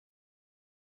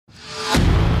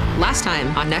last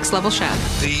time on Next Level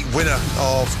Chef. The winner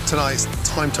of tonight's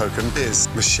time token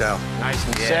is Michelle. Nice,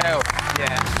 Michelle.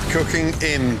 Yeah. Cooking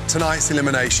in tonight's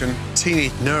elimination,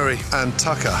 Teeny, Nuri, and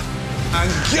Tucker. And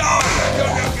go!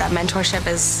 That mentorship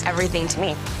is everything to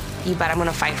me. You bet I'm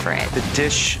gonna fight for it. The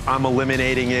dish I'm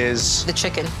eliminating is... The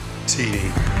chicken. Teeny.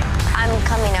 I'm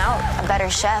coming out a better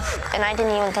chef, and I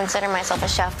didn't even consider myself a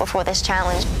chef before this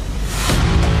challenge.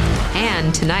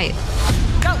 And tonight.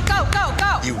 Go, go, go,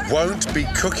 go! You won't be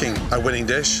cooking a winning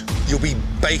dish, you'll be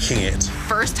baking it.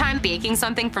 First time baking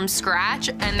something from scratch,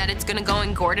 and that it's gonna go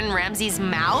in Gordon Ramsay's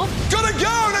mouth. Gotta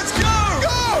go, let's go!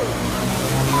 Go!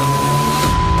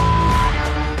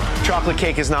 Chocolate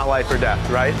cake is not life or death,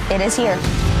 right? It is here.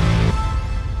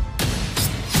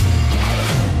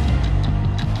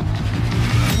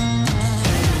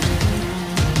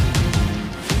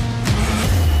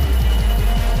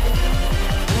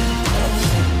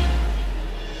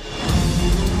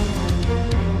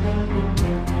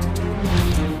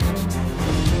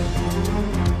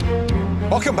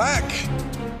 Welcome back.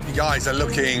 You guys are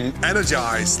looking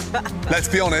energized. Let's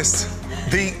be honest,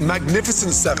 the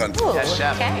Magnificent Seven. Ooh, Yes,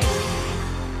 chef. okay.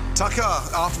 Tucker,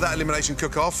 after that elimination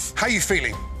cook-off, how are you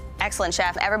feeling? Excellent,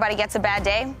 chef. Everybody gets a bad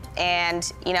day,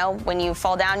 and, you know, when you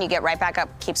fall down, you get right back up,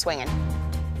 keep swinging.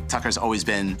 Tucker's always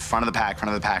been front of the pack,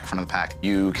 front of the pack, front of the pack.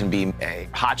 You can be a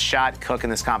hot shot cook in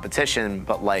this competition,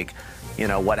 but like, you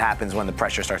know, what happens when the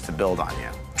pressure starts to build on you?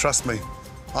 Trust me,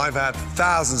 I've had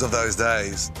thousands of those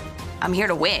days. I'm here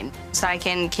to win, so I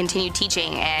can continue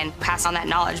teaching and pass on that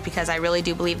knowledge, because I really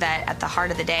do believe that at the heart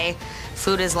of the day,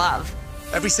 food is love.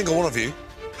 Every single one of you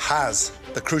has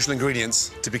the crucial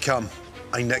ingredients to become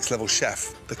a next-level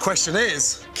chef. The question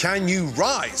is, can you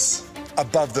rise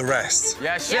above the rest?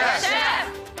 Yes,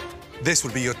 chef. This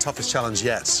would be your toughest challenge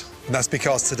yet. And that's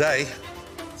because today,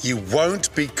 you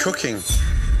won't be cooking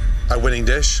a winning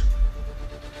dish.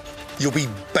 You'll be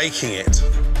baking it.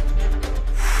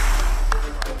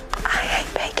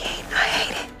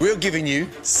 We're giving you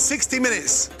 60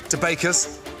 minutes to bake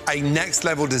us a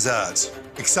next-level dessert.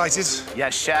 Excited?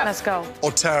 Yes, chef. Let's go.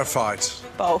 Or terrified?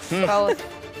 Both.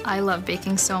 Both. I love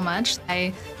baking so much.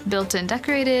 I built and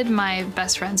decorated my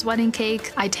best friend's wedding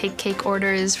cake. I take cake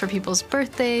orders for people's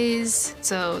birthdays,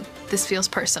 so this feels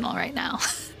personal right now.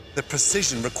 The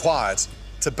precision required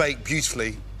to bake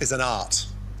beautifully is an art.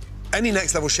 Any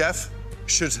next-level chef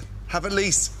should have at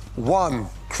least one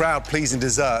crowd-pleasing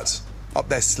dessert up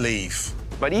their sleeve.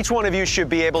 But each one of you should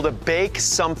be able to bake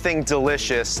something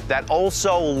delicious that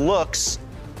also looks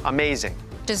amazing.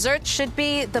 Dessert should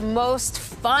be the most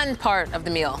fun part of the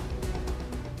meal.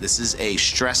 This is a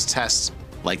stress test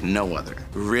like no other.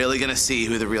 Really gonna see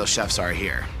who the real chefs are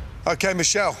here. Okay,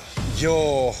 Michelle,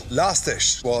 your last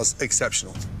dish was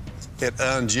exceptional. It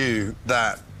earned you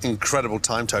that incredible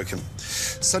time token.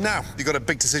 So now, you've got a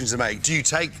big decision to make. Do you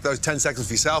take those 10 seconds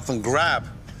for yourself and grab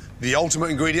the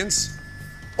ultimate ingredients?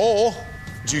 Or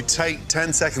do you take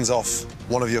 10 seconds off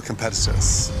one of your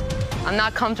competitors? I'm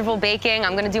not comfortable baking.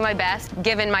 I'm gonna do my best.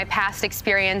 Given my past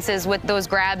experiences with those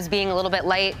grabs being a little bit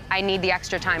late, I need the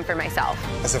extra time for myself.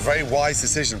 That's a very wise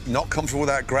decision. Not comfortable with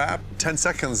that grab? 10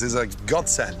 seconds is a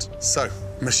godsend. So,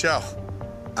 Michelle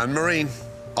and Maureen,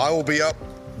 I will be up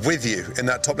with you in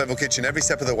that top-level kitchen every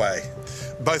step of the way.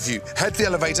 Both of you, head to the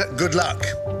elevator. Good luck.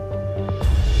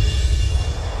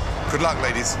 Good luck,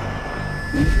 ladies.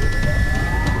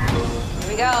 Here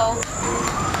we go.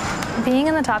 Being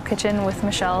in the top kitchen with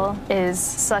Michelle is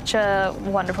such a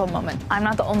wonderful moment. I'm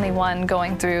not the only one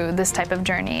going through this type of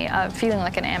journey of feeling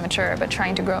like an amateur but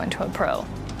trying to grow into a pro.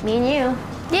 Me and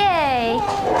you. Yay!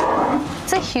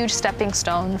 It's a huge stepping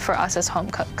stone for us as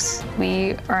home cooks.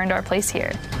 We earned our place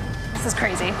here. This is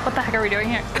crazy. What the heck are we doing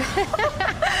here?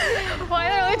 Why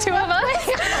are there only two of us?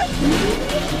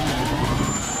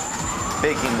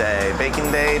 Baking day,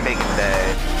 baking day, baking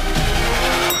day.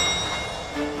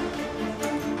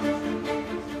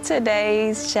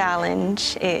 Today's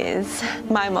challenge is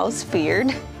my most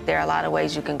feared. There are a lot of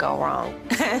ways you can go wrong.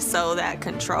 So that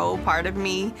control part of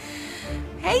me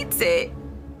hates it.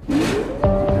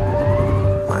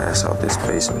 My ass out this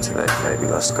basement today, baby.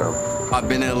 Let's go. I've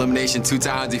been in elimination 2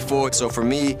 times before, so for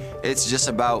me, it's just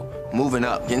about moving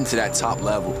up, getting to that top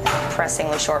level.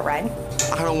 Pressingly short ride.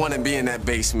 I don't want to be in that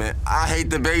basement. I hate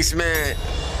the basement.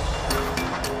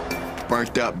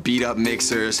 Burnt up, beat up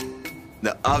mixers.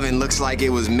 The oven looks like it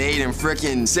was made in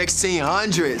frickin'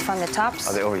 1600s. From the tops?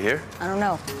 Are they over here? I don't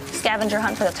know. Scavenger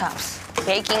hunt for the tops.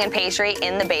 Baking and pastry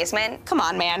in the basement? Come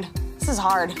on, man. This is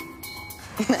hard.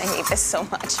 I hate this so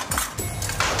much.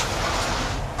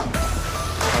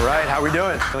 All right, how we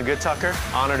doing? Feeling good, Tucker?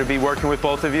 Honor to be working with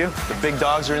both of you. The big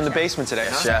dogs are in the basement today,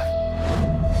 huh? Yeah.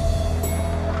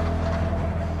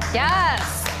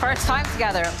 First time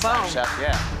together. Boom. Chef,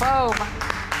 yeah. Boom.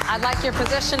 I like your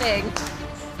positioning.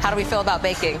 How do we feel about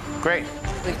baking? Great.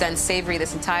 We've done savory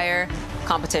this entire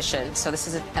competition, so this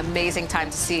is an amazing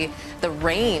time to see the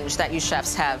range that you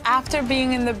chefs have. After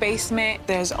being in the basement,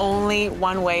 there's only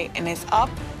one way, and it's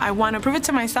up. I want to prove it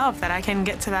to myself that I can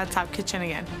get to that top kitchen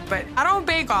again. But I don't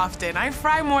bake often. I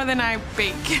fry more than I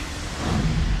bake.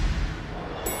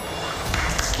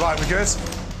 Right, we good?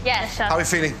 Yes, Chef. How are we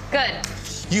feeling? Good.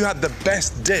 You had the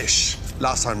best dish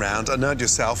last time round and earned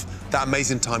yourself that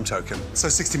amazing time token. So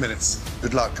 60 minutes.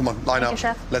 Good luck. Come on, line up. you,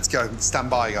 Chef. Let's go. Stand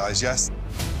by, guys, yes?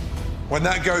 When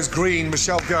that goes green,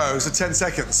 Michelle goes for 10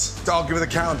 seconds. I'll give her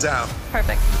the countdown.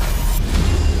 Perfect.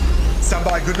 Stand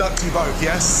by. Good luck to you both,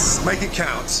 yes? Make it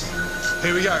count.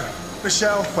 Here we go.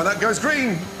 Michelle, when that goes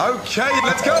green. Okay,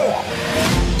 let's go.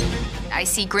 I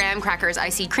see graham crackers, I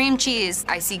see cream cheese,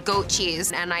 I see goat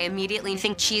cheese, and I immediately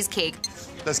think cheesecake.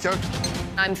 Let's go.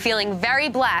 I'm feeling very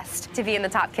blessed to be in the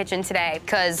top kitchen today,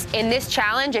 because in this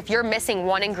challenge, if you're missing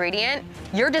one ingredient,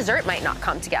 your dessert might not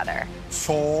come together.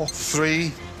 4,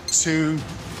 3, 2,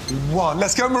 1.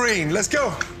 Let's go, Marine. Let's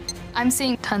go. I'm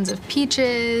seeing tons of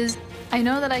peaches. I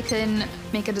know that I can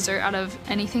make a dessert out of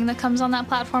anything that comes on that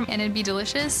platform and it'd be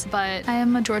delicious, but I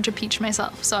am a Georgia peach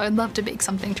myself, so I'd love to bake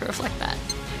something to reflect that.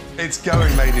 It's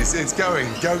going, ladies. It's going.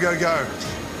 Go, go, go.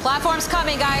 Platform's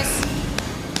coming, guys.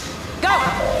 Go!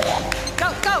 Go,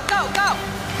 go, go, go!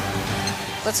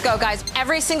 Let's go, guys.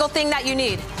 Every single thing that you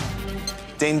need.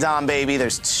 Ding dong, baby.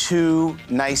 There's 2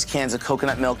 nice cans of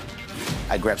coconut milk.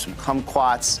 I grabbed some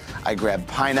kumquats. I grabbed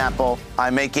pineapple.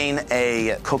 I'm making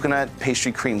a coconut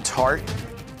pastry cream tart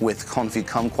with confit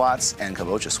kumquats and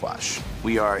kabocha squash.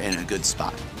 We are in a good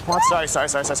spot. Oh,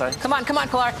 sorry. Come on,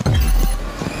 Pilar.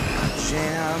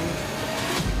 Jam.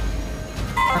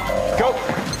 Go.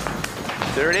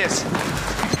 There it is.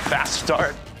 Fast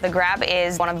start. The grab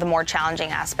is one of the more challenging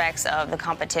aspects of the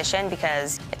competition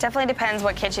because it definitely depends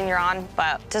what kitchen you're on,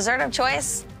 but dessert of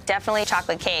choice, definitely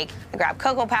chocolate cake. I grab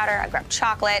cocoa powder, I grab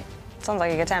chocolate. Sounds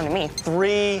like a good time to me.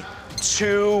 3,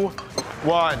 2,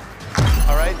 1.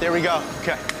 All right, there we go.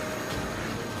 Okay.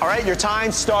 All right, your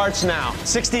time starts now.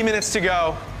 60 minutes to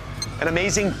go. An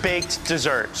amazing baked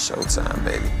dessert. Showtime,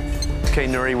 baby. Okay,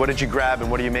 Nuri, what did you grab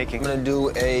and what are you making? I'm gonna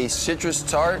do a citrus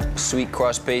tart, sweet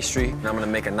crust pastry, and I'm gonna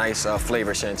make a nice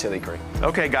flavor chantilly cream.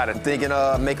 Okay, got it. I'm thinking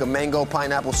make a mango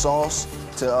pineapple sauce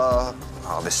to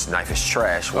oh, this knife is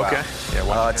trash. Wow. Okay.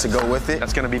 Yeah, to go with it.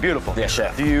 That's gonna be beautiful. Yeah,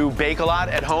 chef. Do you bake a lot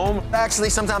at home? Actually,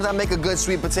 sometimes I make a good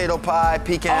sweet potato pie,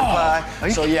 pecan pie.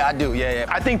 So yeah, I do, yeah.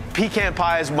 I think pecan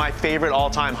pie is my favorite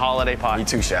all-time holiday pie. Me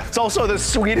too, chef. It's also the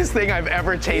sweetest thing I've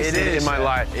ever tasted in my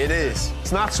life. It is.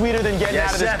 It's not sweeter than getting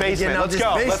out of this basement.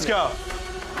 Let's go.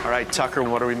 All right, Tucker,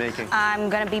 what are we making? I'm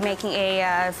gonna be making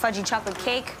a fudgy chocolate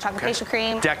cake, chocolate pastry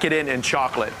cream. Decadent and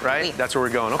chocolate, right? Sweet. That's where we're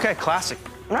going. Okay, classic.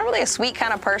 I'm not really a sweet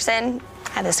kind of person.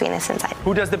 I have the sweetness inside.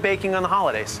 Who does the baking on the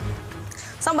holidays?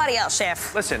 Somebody else,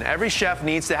 chef. Listen, every chef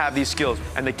needs to have these skills.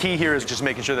 And the key here is just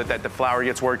making sure that the flour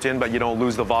gets worked in, but you don't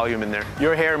lose the volume in there.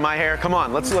 Your hair, my hair, come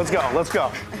on, let's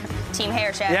go. Team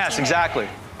hair, chef. Yes, Team exactly.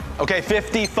 Hair. Okay,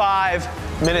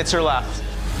 55 minutes are left.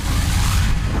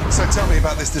 So tell me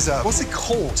about this dessert. What's it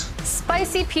called?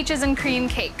 Spicy peaches and cream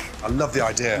cake. I love the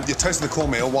idea. You're toasting the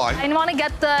cornmeal. Why? I want to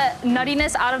get the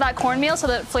nuttiness out of that cornmeal so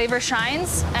that flavor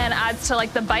shines and adds to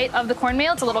like the bite of the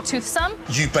cornmeal. It's a little toothsome.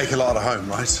 You bake a lot at home,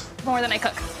 right? More than I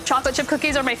cook. Chocolate chip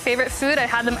cookies are my favorite food. I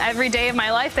had them every day of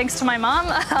my life thanks to my mom.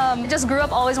 Just grew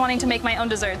up always wanting to make my own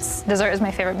desserts. Dessert is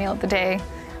my favorite meal of the day.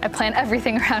 I plan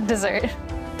everything around dessert.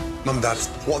 Mum and Dad,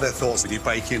 what are their thoughts with you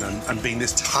baking and being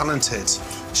this talented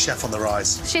chef on the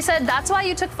rise? She said, that's why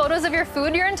you took photos of your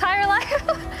food your entire life.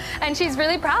 And she's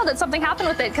really proud that something happened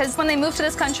with it, because when they moved to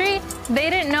this country,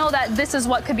 they didn't know that this is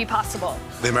what could be possible.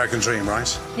 The American dream,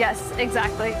 right? Yes,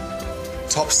 exactly.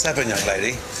 Top 7, young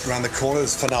lady. Around the corner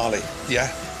is finale,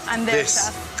 yeah? I'm there, this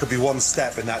chef. Could be one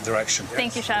step in that direction.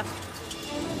 Thank you, chef.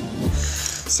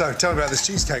 So tell me about this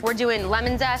cheesecake. We're doing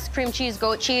lemon zest, cream cheese,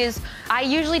 goat cheese. I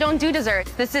usually don't do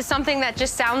dessert. This is something that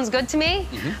just sounds good to me.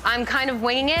 I'm kind of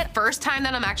winging it. First time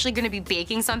that I'm actually gonna be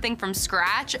baking something from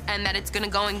scratch and that it's gonna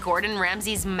go in Gordon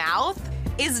Ramsay's mouth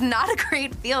is not a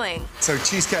great feeling. So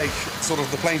cheesecake, sort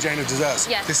of the plain Jane of desserts.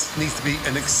 Yes. This needs to be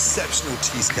an exceptional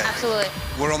cheesecake. Absolutely.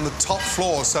 We're on the top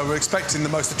floor, so we're expecting the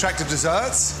most attractive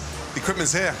desserts. The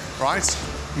equipment's here, right?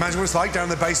 Imagine what it's like down in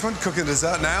the basement, cooking a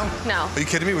dessert now. No. Are you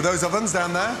kidding me? With those ovens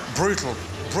down there? Brutal.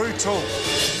 Brutal.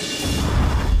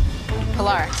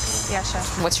 Pilar, Yes,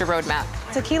 chef. what's your roadmap?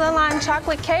 Tequila lime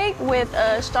chocolate cake with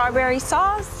a strawberry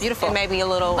sauce. Beautiful. And maybe a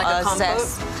little Like a compote?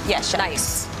 zest. Yes, chef.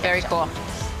 Nice. Very cool.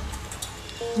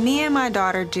 Me and my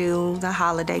daughter do the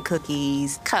holiday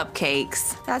cookies,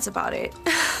 cupcakes. That's about it.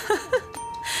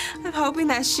 I'm hoping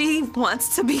that she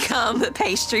wants to become the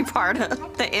pastry part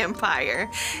of the empire.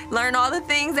 Learn all the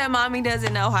things that mommy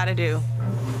doesn't know how to do.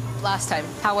 Last time,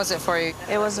 how was it for you?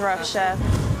 It was rough, Chef.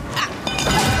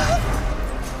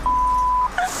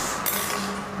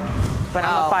 But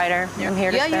I'm a fighter. I'm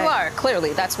here to stay. Yeah, you are,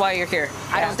 clearly. That's why you're here.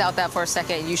 I don't doubt that for a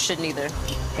second. You shouldn't either.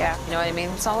 Yeah. You know what I mean?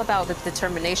 It's all about the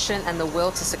determination and the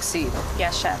will to succeed.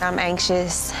 Yes, Chef. I'm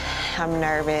anxious, I'm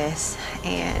nervous,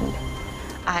 and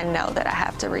I know that I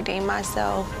have to redeem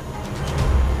myself.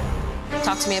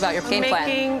 Talk to me about your game plan.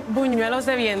 Making buñuelos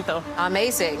de viento.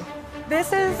 Amazing.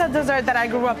 This is a dessert that I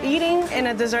grew up eating and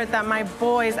a dessert that my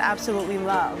boys absolutely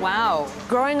love. Wow.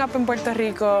 Growing up in Puerto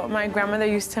Rico, my grandmother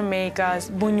used to make us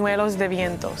buñuelos de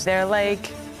vientos. They're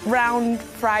like round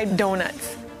fried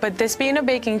donuts. But this being a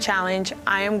baking challenge,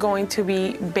 I am going to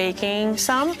be baking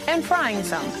some and frying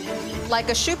some. Like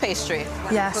a choux pastry.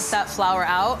 Yes. Put that flour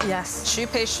out. Yes. Choux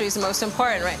pastry is the most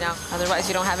important right now. Otherwise,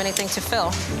 you don't have anything to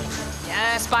fill.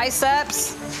 Yes,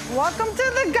 biceps. Welcome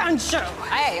to the gun show.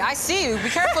 Hey, I see you. Be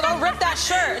careful. Don't rip that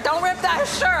shirt. Don't rip that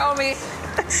shirt, homie.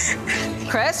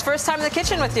 Chris, first time in the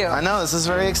kitchen with you. I know, this is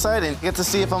very exciting. You get to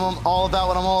see if I'm all about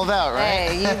what I'm all about, right?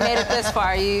 Hey, you made it this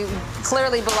far. You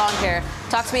clearly belong here.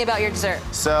 Talk to me about your dessert.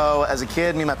 So, as a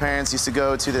kid, me and my parents used to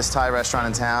go to this Thai restaurant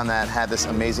in town that had this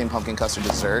amazing pumpkin custard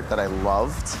dessert that I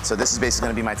loved. So this is basically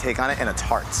gonna be my take on it, and a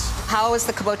tart. How is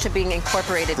the kabocha being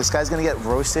incorporated? This guy's gonna get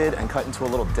roasted and cut into a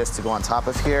little disc to go on top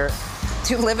of here.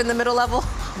 Do you live in the middle level?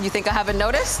 You think I haven't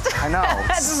noticed? I know.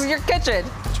 This is your kitchen.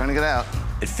 Trying to get out.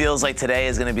 It feels like today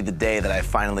is gonna be the day that I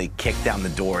finally kick down the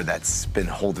door that's been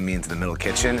holding me into the middle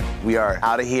kitchen. We are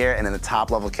out of here and in the top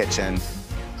level kitchen,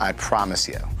 I promise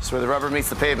you. It's where the rubber meets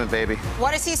the pavement, baby.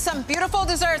 Want to see some beautiful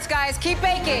desserts, guys. Keep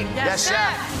baking. Yes,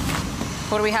 chef.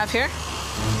 What do we have here?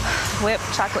 Whipped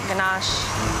chocolate ganache.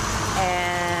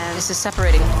 And this is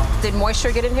separating. Did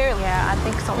moisture get in here? Yeah, I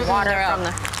think some water from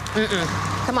the...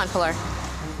 Come on, Pilar.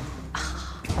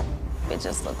 It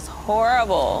just looks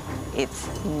horrible. It's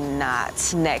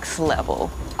not next level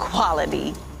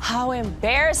quality. How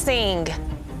embarrassing.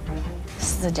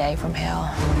 This is a day from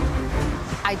hell.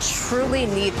 I truly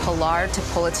need Pilar to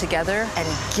pull it together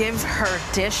and give her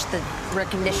dish the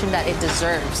recognition that it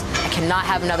deserves. I cannot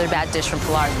have another bad dish from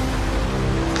Pilar.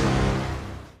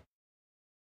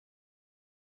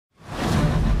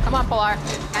 Come on, Pilar.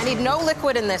 I need no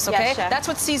liquid in this, okay? Yes, chef. That's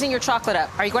what's seasoning your chocolate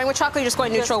up. Are you going with chocolate or are you just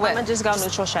going neutral whip? I'm gonna just go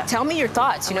neutral, chef. Tell me your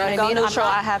thoughts, you know what I mean? Neutral.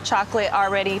 I have chocolate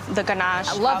already, the ganache.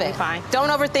 I love it. Fine. Don't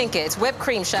overthink it. It's whipped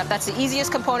cream, chef. That's the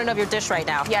easiest component of your dish right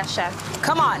now. Yes, chef.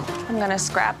 Come on. I'm gonna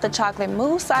scrap the chocolate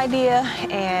mousse idea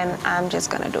and I'm just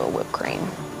gonna do a whipped cream.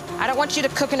 I don't want you to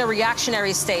cook in a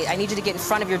reactionary state. I need you to get in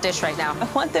front of your dish right now. I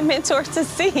want the mentors to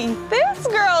see this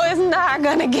girl is not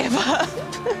gonna give up.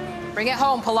 Bring it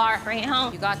home, Pilar. Bring it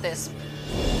home. You got this.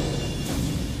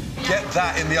 Get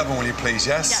that in the oven, will you please,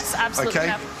 yes? Yes, absolutely.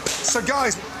 Okay. So,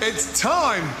 guys, it's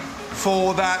time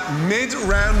for that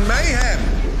mid-round mayhem.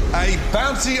 A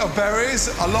bounty of berries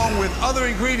along with other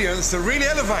ingredients to really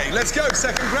elevate. Let's go,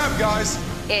 second grab, guys.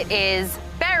 It is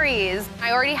berries.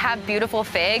 I already have beautiful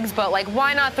figs, but like,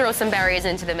 why not throw some berries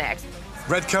into the mix?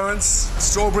 Red currants,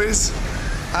 strawberries,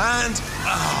 and...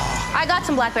 I got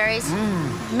some blackberries.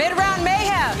 Mid-round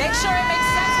mayhem. Make sure it makes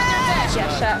sense with your dish.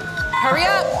 Yes, chef. Hurry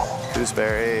up.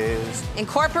 Gooseberries.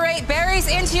 Incorporate berries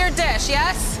into your dish,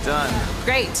 yes? Done.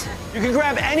 Great. You can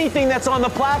grab anything that's on the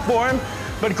platform,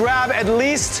 but grab at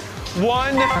least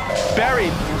one berry.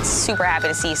 Super happy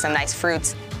to see some nice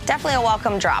fruits. Definitely a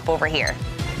welcome drop over here.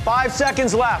 5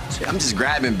 seconds left. I'm just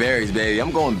grabbing berries, baby.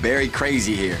 I'm going berry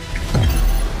crazy here.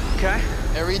 Okay.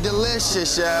 Very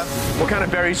delicious, chef. What kind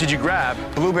of berries did you grab?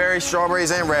 Blueberries,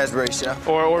 strawberries, and raspberries, chef.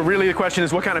 Or really the question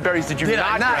is, what kind of berries did you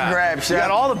not grab? Chef? You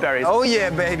got all the berries. Oh, yeah,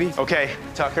 baby. Okay,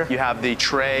 Tucker, you have the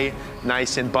tray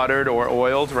nice and buttered or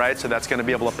oiled, right? So that's gonna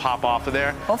be able to pop off of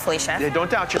there. Hopefully, chef. Yeah,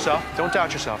 don't doubt yourself. Don't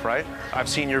doubt yourself, right? I've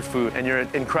seen your food, and you're an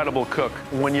incredible cook.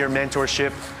 1 year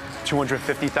mentorship,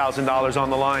 $250,000 on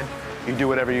the line. You do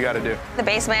whatever you gotta do. The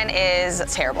basement is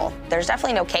terrible. There's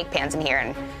definitely no cake pans in here,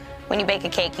 and when you bake a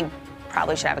cake, you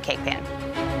probably should have a cake pan.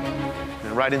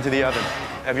 And right into the oven.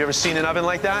 Have you ever seen an oven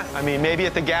like that? I mean, maybe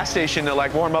at the gas station to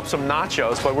like warm up some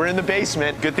nachos, but we're in the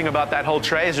basement. Good thing about that whole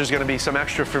tray is there's gonna be some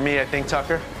extra for me, I think,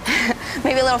 Tucker.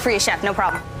 Maybe a little for you, chef, no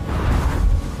problem.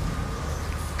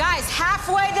 Guys,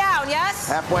 halfway down, yes?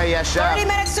 Halfway, yes, chef. 30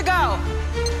 minutes to go.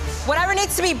 Whatever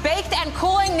needs to be baked and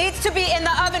cooling needs to be in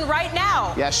the oven right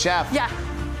now. Yes, chef. Yeah.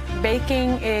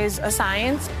 Baking is a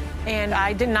science, and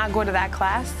I did not go to that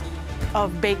class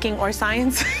of baking or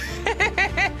science.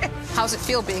 How's it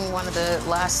feel being one of the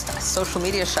last social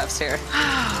media chefs here?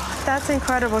 That's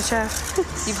incredible, Chef.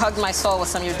 You've hugged my soul with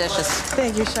some of your dishes.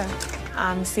 Thank you, Chef.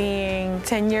 I'm seeing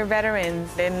 10-year veterans,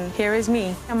 and here is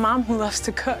me, a mom who loves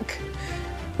to cook,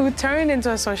 who turned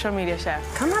into a social media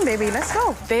chef. Come on, baby, let's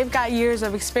go. They've got years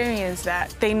of experience that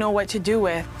they know what to do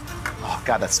with. Oh,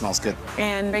 God, that smells good.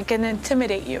 And they can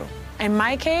intimidate you. In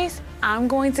my case, I'm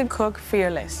going to cook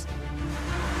fearless.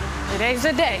 Today's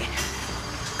the day.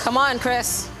 Come on,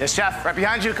 Chris. Yes, Chef, right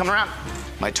behind you, come around.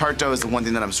 My tart dough is the one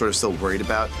thing that I'm sort of still worried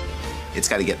about. It's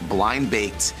got to get blind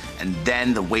baked, and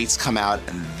then the weights come out,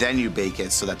 and then you bake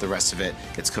it so that the rest of it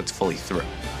gets cooked fully through.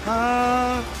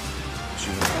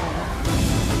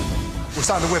 We're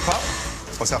starting to whip up.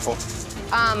 What's that for?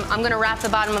 I'm gonna wrap the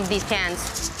bottom of these pans.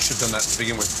 Should have done that to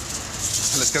begin with.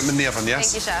 Let's get them in the oven,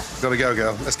 yes? Thank you, Chef. Gotta go,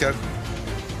 girl. Let's go.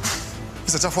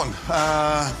 It's a tough one.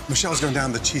 Michelle's going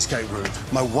down the cheesecake route.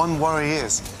 My one worry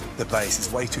is the base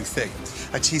is way too thick.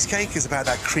 A cheesecake is about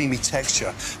that creamy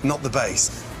texture, not the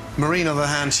base. Maureen, on the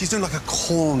other hand, she's doing like a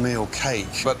cornmeal cake.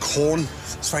 But corn,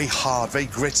 it's very hard, very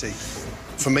gritty.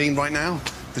 For me, right now,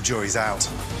 the jury's out.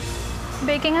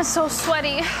 Baking is so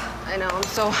sweaty. I know, I'm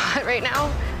so hot right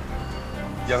now.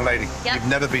 Young lady, Yep. you've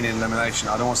never been in elimination.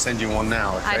 I don't want to send you one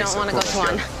now. Okay? I don't want to go to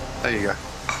one. There you go.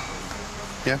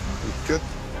 Yeah, good.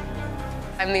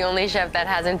 I'm the only chef that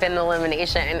hasn't been in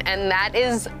elimination, and that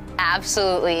is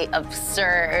absolutely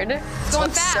absurd. It's going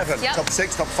Top fast. 7, Yep. top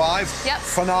 6, top 5. Yep.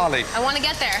 Finale. I want to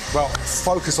get there. Well,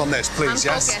 focus on this, please,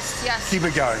 I'm yes? focused, yes. Keep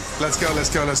it going. Let's go, let's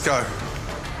go, let's go.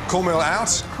 Cornmeal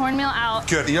out? Cornmeal out.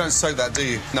 Good. You don't soak that, do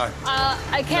you? No.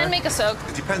 I can make a soak.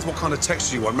 It depends what kind of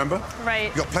texture you want, remember? Right.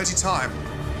 You've got plenty of time.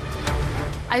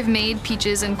 I've made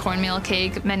peaches and cornmeal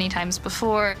cake many times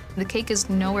before. The cake is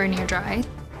nowhere near dry.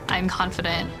 I'm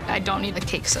confident I don't need a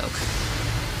cake soak.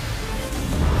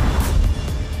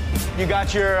 You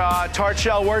got your tart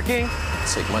shell working?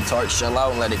 Take my tart shell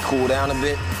out and let it cool down a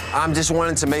bit. I'm just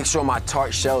wanting to make sure my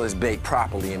tart shell is baked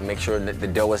properly and make sure that the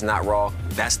dough is not raw.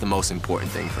 That's the most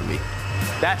important thing for me.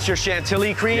 That's your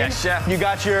chantilly cream? Yes, chef. You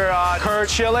got your curd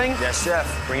chilling? Yes,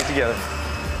 chef. Bring it together.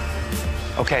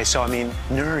 Okay, so I mean,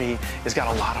 Nuri has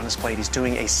got a lot on his plate. He's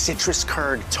doing a citrus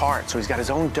curd tart. So he's got his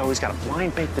own dough, he's got to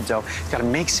blind bake the dough, he's got to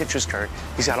make citrus curd,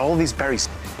 he's got all these berries,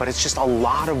 but it's just a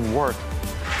lot of work.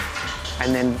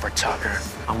 And then for Tucker,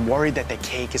 I'm worried that the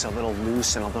cake is a little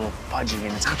loose and a little fudgy,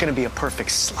 and it's not gonna be a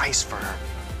perfect slice for her.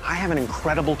 I have an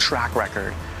incredible track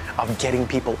record of getting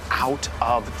people out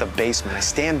of the basement. I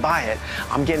stand by it.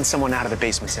 I'm getting someone out of the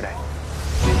basement today.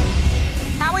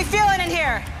 How we feeling in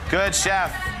here? Good,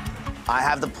 Chef. I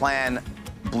have the plan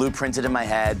blueprinted in my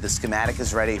head. The schematic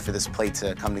is ready for this plate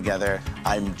to come together.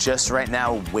 I'm just right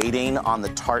now waiting on the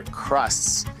tart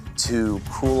crusts to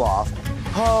cool off.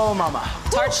 Oh, mama.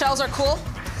 Tart shells are cool.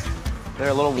 They're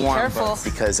a little warm, careful. but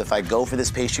because if I go for this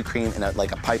pastry cream in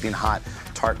like a piping hot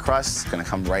tart crust, it's gonna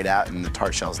come right out and the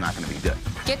tart shell is not gonna be good.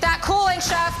 Get that cooling,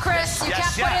 Chef. Chris, you Yes,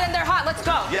 can't chef. put it in there hot. Let's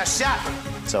go. Yes,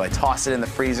 chef. So I toss it in the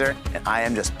freezer, and I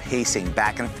am just pacing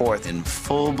back and forth in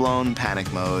full-blown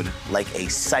panic mode like a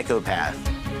psychopath.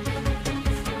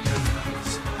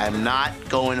 I'm not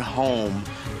going home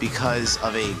because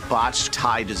of a botched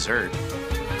Thai dessert.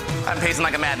 I'm pacing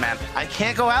like a madman. I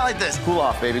can't go out like this. Cool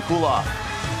off, baby, cool off.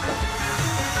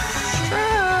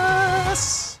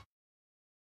 Stress.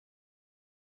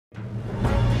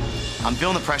 I'm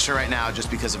feeling the pressure right now just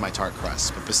because of my tart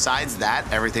crust. But besides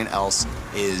that, everything else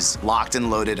is locked and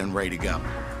loaded and ready to go.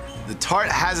 The tart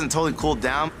hasn't totally cooled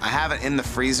down. I have it in the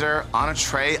freezer on a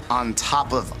tray on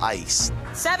top of ice.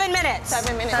 7 minutes.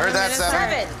 7 minutes. Heard that,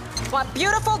 Seven? Want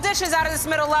beautiful dishes out of this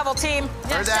middle level, team.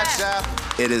 Heard that,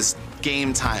 chef? It is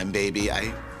game time, baby.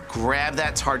 I grab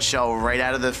that tart shell right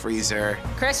out of the freezer.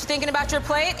 Chris, you thinking about your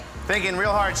plate? Thinking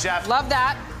real hard, chef. Love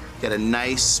that. Get a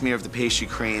nice smear of the pastry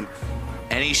cream.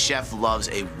 Any chef loves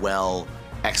a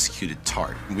well-executed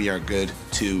tart. We are good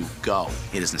to go.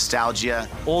 It is nostalgia,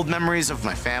 old memories of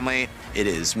my family. It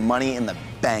is money in the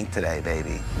bank today,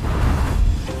 baby.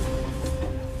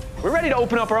 We're ready to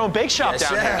open up our own bake shop Yes,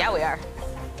 down chef. here. Yeah, we are.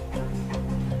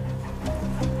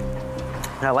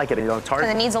 I like it, you know, tart.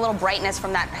 Because it needs a little brightness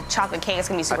from that chocolate cake. It's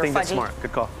gonna be I super think fudgy. that's smart.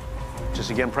 Good call. Just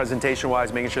again,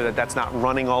 presentation-wise, making sure that that's not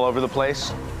running all over the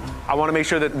place. I want to make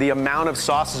sure that the amount of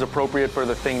sauce is appropriate for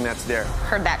the thing that's there.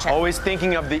 Heard that, Chef. Always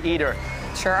thinking of the eater.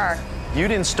 Sure are. You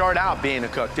didn't start out being a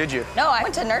cook, did you? No, I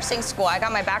went to nursing school. I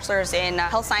got my bachelor's in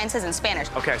health sciences and Spanish.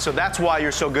 Okay, so that's why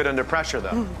you're so good under pressure,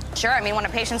 though. Sure, I mean, when a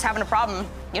patient's having a problem,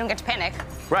 you don't get to panic.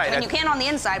 Right. I mean, you can on the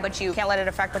inside, but you can't let it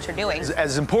affect what you're doing.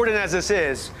 As important as this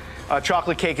is, a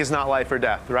chocolate cake is not life or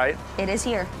death, right? It is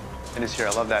here. It is here.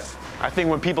 I love that. I think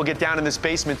when people get down in this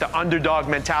basement, the underdog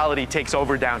mentality takes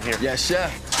over down here. Yes,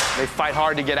 chef. They fight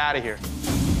hard to get out of here.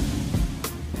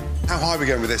 How high are we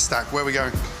going with this stack? Where are we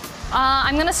going?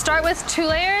 I'm gonna start with 2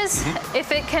 layers.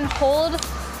 If it can hold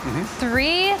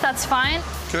 3, that's fine.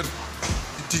 Good.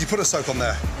 Did you put a soak on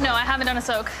there? No, I haven't done a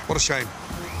soak. What a shame.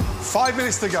 5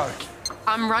 minutes to go.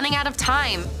 I'm running out of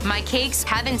time. My cakes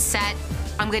haven't set.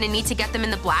 I'm gonna need to get them in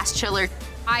the blast chiller.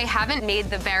 I haven't made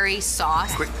the berry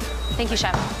sauce. Quick. Thank you,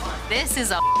 Chef. This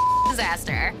is a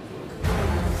disaster.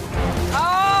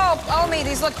 Oh, Omi,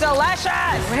 these look delicious.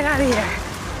 Right out of here.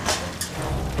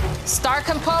 Start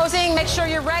composing. Make sure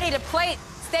you're ready to plate.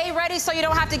 Stay ready so you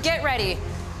don't have to get ready.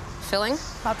 Filling?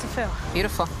 About to fill.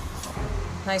 Beautiful.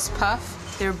 Nice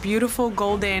puff. They're beautiful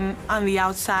golden on the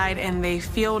outside and they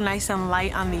feel nice and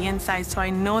light on the inside, so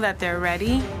I know that they're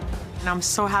ready. And I'm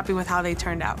so happy with how they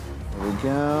turned out. There we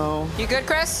go. You good,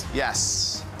 Chris?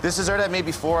 Yes. This dessert I made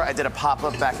before. I did a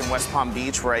pop-up back in West Palm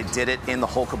Beach where I did it in the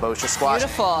whole kabocha squash.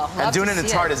 Beautiful. And doing Love it to in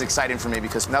see tart it. is exciting for me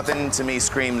because nothing to me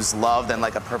screams love than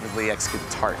like a perfectly executed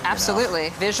tart. you know? Absolutely.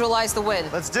 Visualize the win.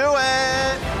 Let's do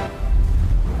it.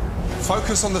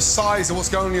 Focus on the size of what's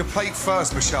going on your plate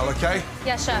first, Michelle, okay?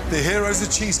 Yes, Chef. The hero's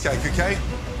the cheesecake, okay?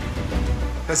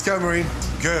 Let's go, Maureen.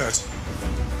 Good.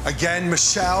 Again,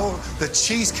 Michelle, the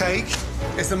cheesecake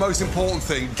is the most important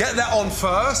thing. Get that on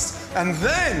first, and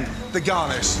then the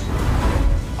garnish.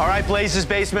 All right, Blaze's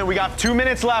Basement, we got 2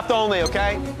 minutes left only,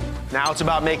 okay? Now it's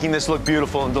about making this look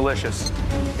beautiful and delicious.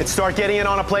 Let's start getting it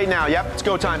on a plate now. Yep, it's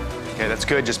go time. Okay, that's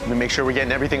good. Just make sure we're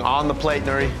getting everything on the plate,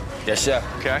 Nuri. Yes, Chef.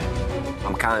 Okay.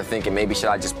 I'm kind of thinking maybe should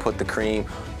I just put the cream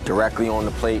directly on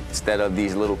the plate instead of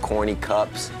these little corny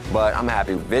cups. But I'm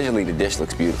happy. Visually, the dish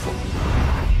looks beautiful.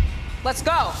 Let's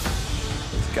go.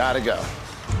 Gotta go.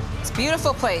 It's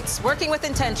beautiful plates. Working with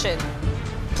intention.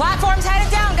 Platform's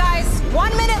headed down, guys.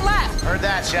 1 minute left. Heard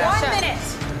that, Chef. 1 minute.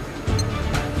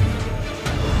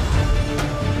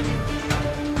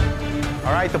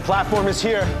 All right, the platform is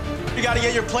here. You gotta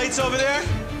get your plates over there.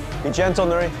 Be gentle,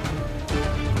 Nuri.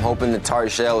 I'm hoping the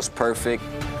tart shell is perfect.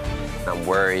 I'm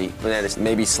worried that it's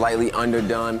maybe slightly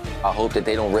underdone. I hope that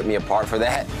they don't rip me apart for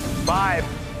that. 5,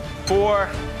 4,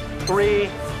 3,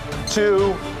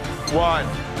 2, 1.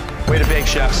 Way to bake,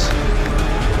 chefs.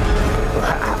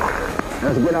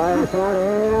 Let's get our ass out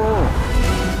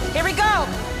of here. Here we go.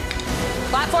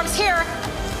 Platform's here.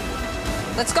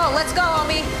 Let's go,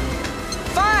 Omi.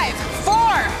 5,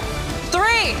 4,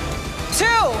 3, 2,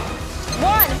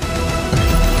 1.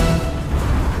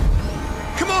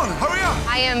 Come on, hurry up.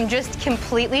 I am just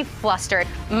completely flustered.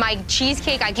 My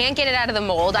cheesecake, I can't get it out of the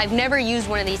mold. I've never used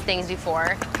one of these things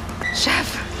before.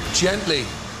 Chef. Gently.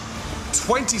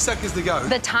 20 seconds to go.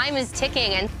 The time is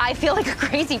ticking and I feel like a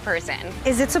crazy person.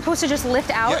 Is it supposed to just lift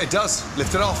out? Yeah, it does.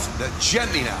 Lift it off.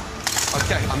 Gently now.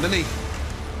 Okay, underneath.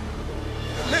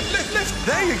 Lift, lift, lift.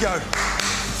 There you go.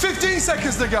 15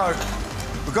 seconds to go.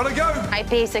 We've got to go. I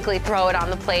basically throw it on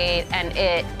the plate and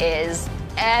it is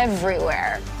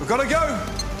everywhere. We've got to go.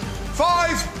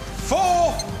 5,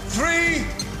 4, 3,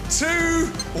 2,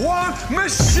 1.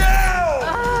 Michelle!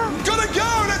 Gotta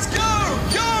go. Let's go.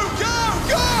 Go, go,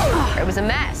 go. It was a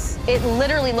mess. It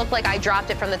literally looked like I dropped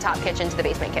it from the top kitchen to the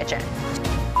basement kitchen.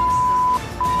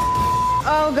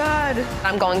 Oh, God.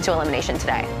 I'm going to elimination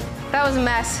today. That was a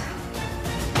mess.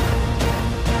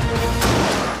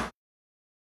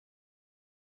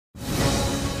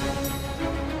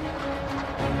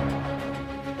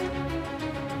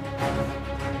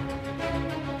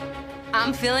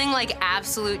 I'm feeling like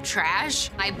absolute trash.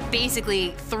 I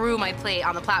basically threw my plate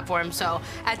on the platform, so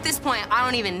at this point, I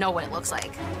don't even know what it looks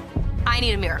like. I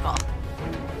need a miracle.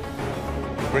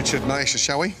 Richard, Naisha,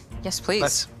 shall we? Yes,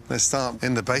 please. Let's start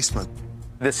in the basement.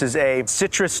 This is a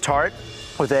citrus tart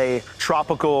with a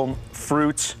tropical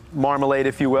fruit marmalade,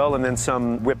 if you will, and then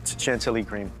some whipped chantilly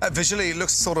cream. Visually, it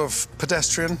looks sort of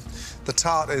pedestrian. The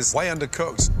tart is way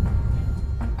undercooked.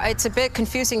 It's a bit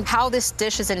confusing how this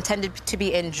dish is intended to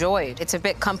be enjoyed. It's a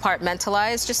bit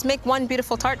compartmentalized. Just make one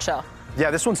beautiful tart shell.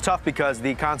 Yeah, this one's tough because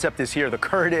the concept is here. The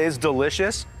curd is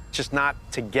delicious, just not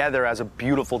together as a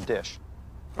beautiful dish.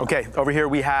 Okay, over here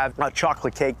we have a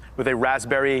chocolate cake with a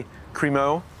raspberry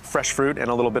cremo, fresh fruit, and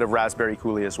a little bit of raspberry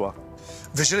coulis as well.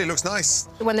 Visually, it looks nice.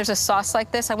 When there's a sauce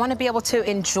like this, I want to be able to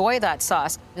enjoy that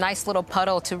sauce. Nice little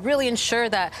puddle to really ensure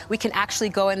that we can actually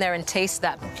go in there and taste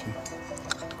that. Okay.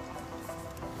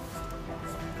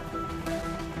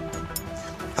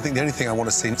 I think the only thing I want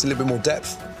to see is a little bit more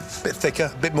depth, a bit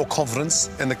thicker, a bit more confidence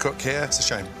in the cook here. It's a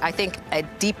shame. I think a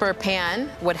deeper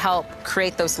pan would help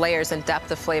create those layers and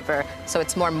depth of flavor so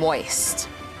it's more moist.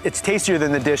 It's tastier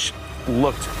than the dish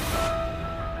looked.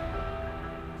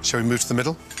 Shall we move to the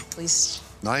middle? Please.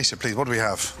 Naisha, please, what do we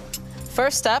have?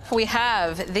 First up, we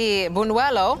have the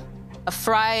buñuelo a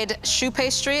fried choux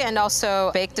pastry and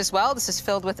also baked as well. This is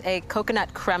filled with a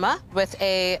coconut crema with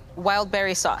a wild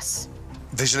berry sauce.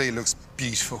 Visually, it looks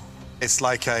beautiful. It's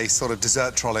like a sort of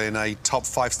dessert trolley in a top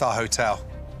 5-star hotel.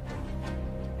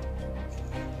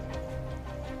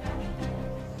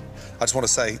 I just want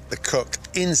to say the cook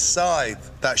inside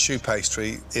that choux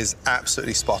pastry is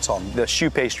absolutely spot on. The choux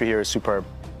pastry here is superb.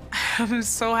 I'm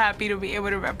so happy to be able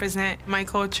to represent my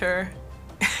culture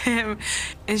and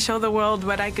show the world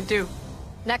what I could do.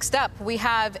 Next up, we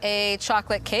have a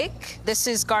chocolate cake. This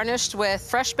is garnished with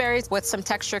fresh berries with some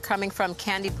texture coming from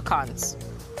candied pecans.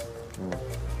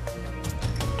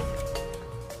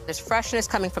 There's freshness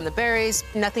coming from the berries.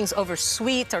 Nothing's over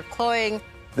sweet or cloying.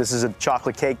 This is a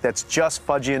chocolate cake that's just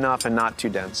fudgy enough and not too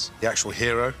dense. The actual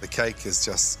hero, the cake, is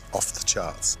just off the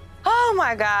charts. Oh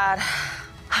my God,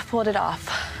 I pulled it off.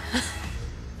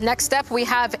 Next up, we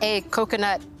have a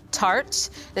coconut tart.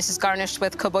 This is garnished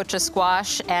with kabocha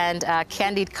squash and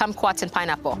candied kumquats and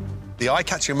pineapple. The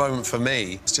eye-catching moment for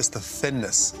me is just the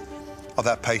thinness of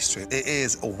that pastry. It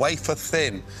is wafer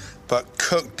thin, but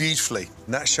cooked beautifully,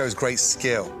 and that shows great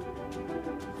skill.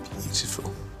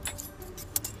 Beautiful.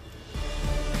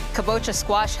 Kabocha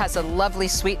squash has a lovely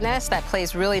sweetness that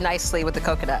plays really nicely with the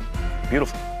coconut.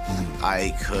 Beautiful.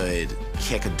 I could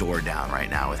kick a door down right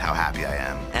now with how happy I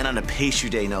am. And on a pastry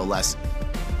day, no less.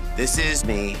 This is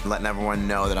me letting everyone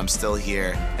know that I'm still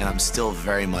here and I'm still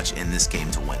very much in this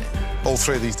game to win it. All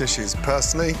three of these dishes,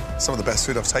 personally, some of the best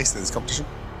food I've tasted in this competition.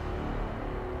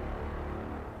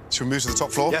 Should we move to the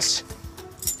top floor? Yes.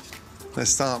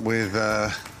 Let's start with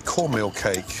cornmeal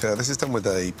cake. This is done with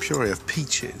a puree of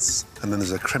peaches, and then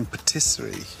there's a creme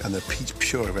patisserie and the peach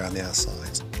puree around the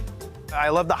outside. I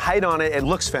love the height on it. It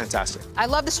looks fantastic. I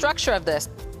love the structure of this.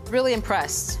 Really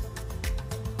impressed.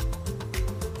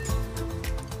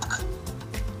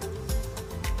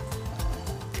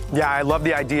 Yeah, I love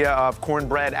the idea of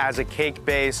cornbread as a cake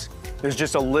base. There's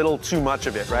just a little too much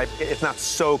of it, right? It's not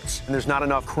soaked, and there's not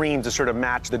enough cream to sort of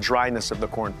match the dryness of the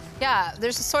corn. Yeah,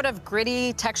 there's a sort of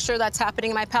gritty texture that's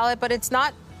happening in my palate, but it's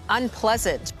not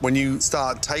unpleasant. When you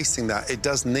start tasting that, it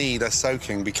does need a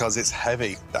soaking because it's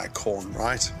heavy, that corn,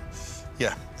 right?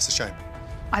 Yeah, it's a shame.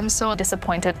 I'm so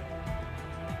disappointed.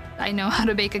 I know how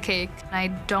to bake a cake. I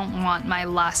don't want my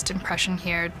last impression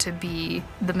here to be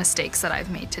the mistakes that I've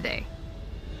made today.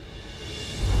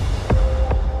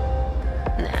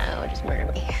 No, just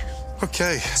murder me.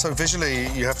 Okay, so visually,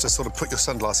 you have to sort of put your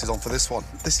sunglasses on for this one.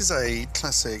 This is a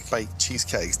classic baked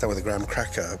cheesecake done with a graham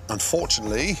cracker.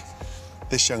 Unfortunately,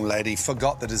 this young lady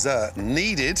forgot the dessert,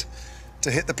 needed to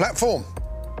hit the platform.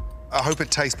 I hope it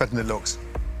tastes better than it looks.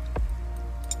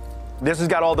 This has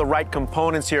got all the right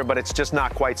components here, but it's just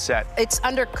not quite set. It's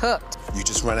undercooked. You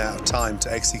just ran out of time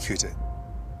to execute it.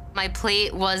 My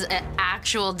plate was an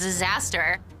actual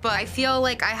disaster, but I feel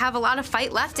like I have a lot of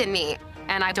fight left in me,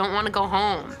 and I don't want to go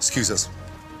home. Excuse us.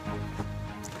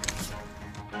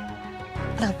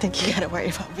 I don't think you gotta worry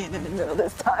about being in the middle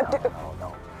this time, dude.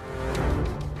 No.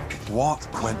 What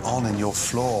went on in your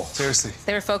floor? Seriously.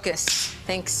 They were focused.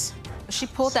 Thanks. She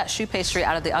pulled that choux pastry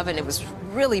out of the oven. It was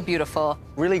really beautiful.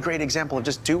 Really great example of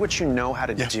just do what you know how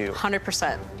to do.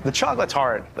 100%. The chocolate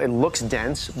tart, it looks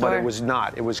dense, but Sure. it was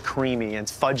not. It was creamy and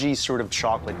fudgy sort of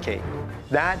chocolate cake.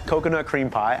 That coconut cream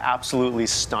pie, absolutely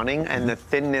stunning, and the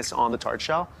thinness on the tart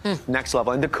shell, next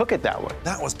level. And to cook it that way.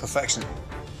 That was perfection.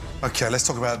 Okay, let's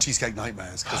talk about cheesecake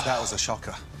nightmares, because that was a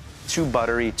shocker. Too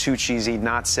buttery, too cheesy,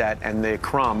 not set, and the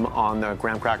crumb on the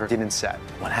graham cracker didn't set.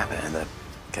 What happened? Ended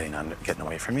up getting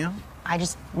away from you? I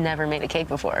just never made a cake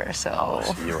before, so...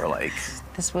 You were like...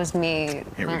 This was me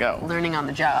Here we go. learning on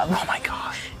the job. Oh, my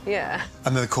gosh. Yeah.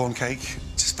 And then the corn cake,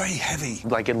 just very heavy.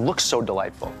 Like, it looks so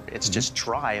delightful. It's just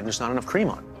dry, and there's not enough cream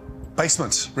on it.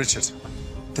 Basement, Richard.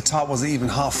 The tart wasn't even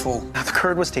half full. Now, the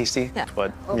curd was tasty,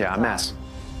 but yeah, a mess.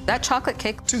 That chocolate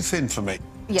cake... Too thin for me.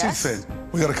 Yes. Too thin.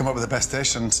 We got to come up with the best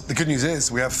dish, and the good news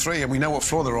is we have 3, and we know what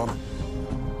floor they're on.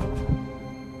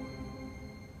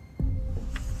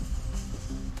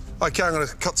 Okay, I'm going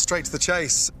to cut straight to the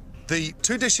chase. The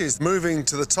 2 dishes moving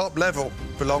to the top level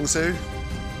belong to...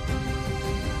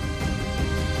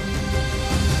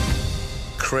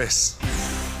 Chris.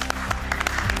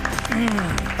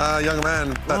 Young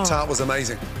man, that tart was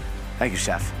amazing. Thank you,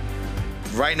 Chef.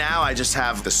 Right now, I just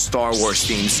have the Star Wars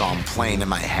theme song playing in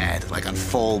my head, like on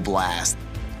full blast.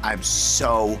 I'm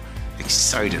so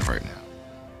excited right now.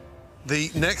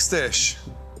 The next dish,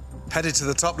 headed to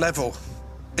the top level,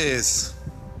 is...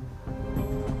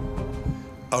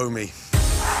 Omi.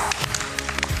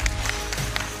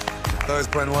 Those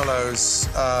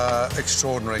Brenuelos are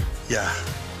extraordinary. Yeah,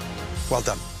 well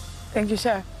done. Thank you,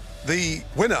 Chef. The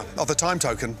winner of the time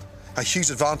token a huge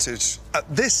advantage at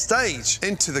this stage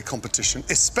into the competition,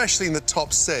 especially in the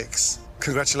top 6.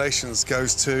 Congratulations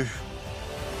goes to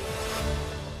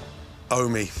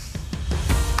Omi.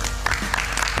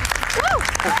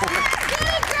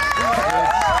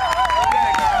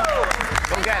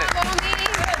 Go get it.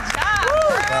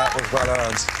 That was well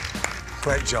earned.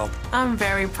 Great job. I'm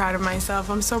very proud of myself.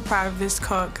 I'm so proud of this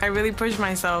cook. I really pushed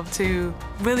myself to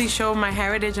really show my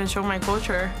heritage and show my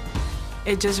culture.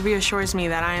 It just reassures me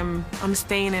that I'm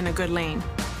staying in a good lane.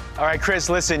 All right, Chris,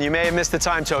 listen, you may have missed the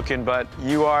time token, but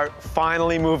you are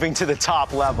finally moving to the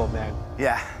top level, man.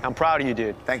 Yeah. I'm proud of you,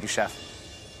 dude. Thank you, chef.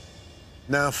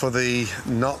 Now for the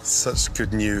not such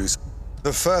good news.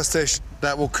 The first dish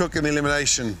that will cook in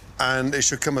elimination, and it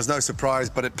should come as no surprise,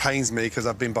 but it pains me because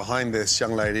I've been behind this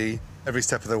young lady every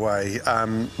step of the way,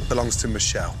 belongs to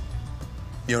Michelle.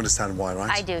 You understand why,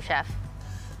 right? I do, chef.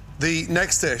 The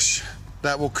next dish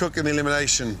that will cook in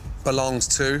elimination belongs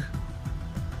to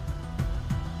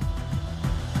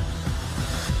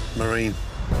Maureen.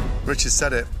 Richard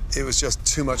said it. It was just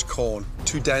too much corn,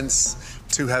 too dense,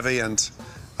 too heavy, and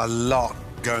a lot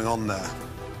going on there.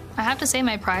 I have to say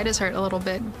my pride is hurt a little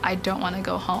bit. I don't want to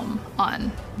go home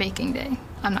on baking day.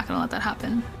 I'm not going to let that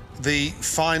happen. The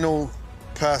final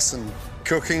person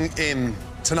cooking in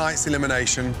tonight's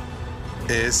elimination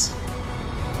is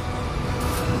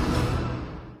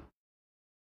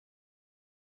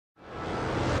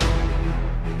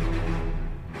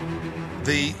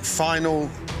the final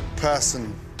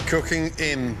person cooking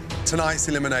in tonight's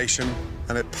elimination,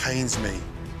 and it pains me,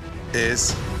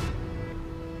 is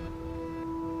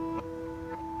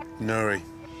Nuri.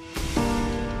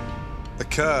 The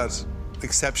curd,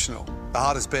 exceptional. The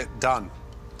hardest bit, done.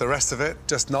 The rest of it,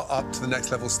 just not up to the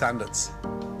next level standards.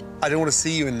 I don't want to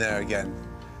see you in there again.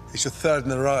 It's your 3rd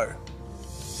in a row.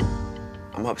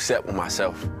 I'm upset with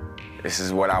myself. This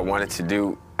is what I wanted to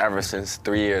do ever since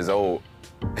 3 years old.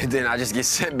 And then I just get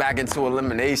sent back into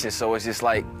elimination, so it's just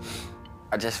like,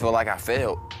 I just feel like I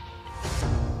failed.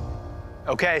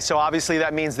 Okay, so obviously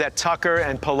that means that Tucker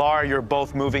and Pilar, you're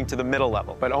both moving to the middle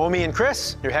level. But Omi and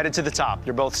Chris, you're headed to the top.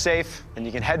 You're both safe, and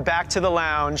you can head back to the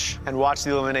lounge and watch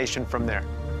the elimination from there.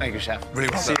 Thank you, chef. Really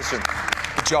well See done. you soon.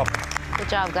 Good job. Good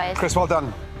job, guys. Chris, well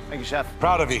done. Thank you, chef.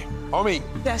 Proud of you. Omi,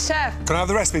 Yes, chef. can I have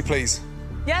the recipe, please?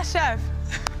 Yes, chef.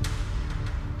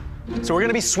 So we're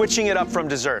gonna be switching it up from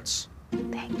desserts.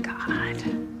 Thank God.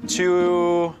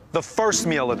 To the first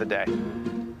meal of the day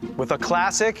with a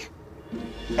classic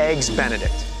Eggs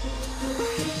Benedict.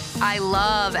 I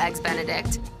love Eggs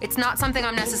Benedict. It's not something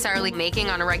I'm necessarily making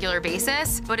on a regular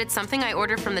basis, but it's something I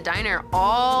order from the diner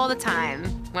all the time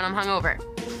when I'm hungover.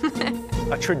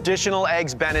 A traditional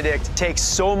Eggs Benedict takes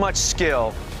so much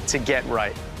skill to get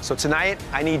right. So tonight,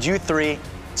 I need you 3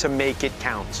 to make it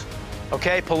count.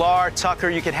 Okay, Pilar, Tucker,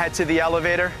 you can head to the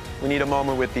elevator. We need a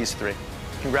moment with these 3.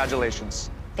 Congratulations.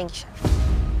 Thank you, chef.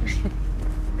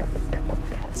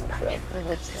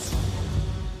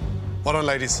 Well done,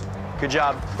 ladies. Good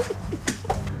job.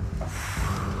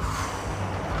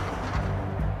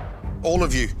 All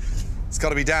of you. It's got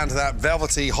to be down to that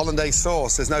velvety hollandaise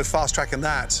sauce. There's no fast track in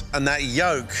that. And that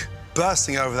yolk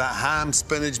bursting over that ham,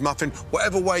 spinach, muffin,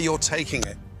 whatever way you're taking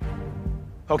it.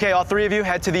 Okay, all 3 of you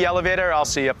head to the elevator. I'll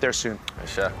see you up there soon.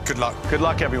 Sure. Good luck. Good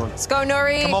luck, everyone. Let's go,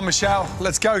 Nuri. Come on, Michelle.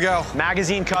 Let's go, girl.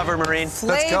 Magazine cover, Maureen.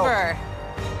 Let's go. Flavor.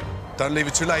 Don't leave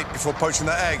it too late before poaching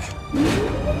that egg.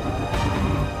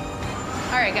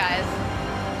 All right, guys.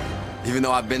 Even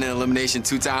though I've been in elimination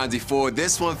 2 times before,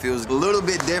 this one feels a little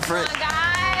bit different. Come on,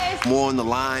 guys. More on the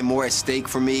line, more at stake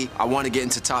for me. I want to get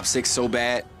into top 6 so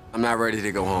bad. I'm not ready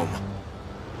to go home.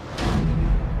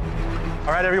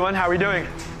 All right, everyone, how are we doing?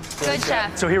 Good,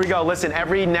 chef. So here we go. Listen,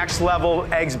 every next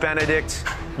level Eggs Benedict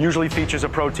usually features a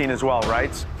protein as well,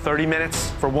 right? 30 minutes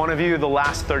for one of you, the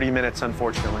last 30 minutes,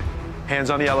 unfortunately. Hands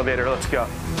on the elevator, let's go.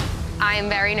 I am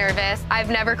very nervous. I've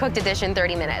never cooked a dish in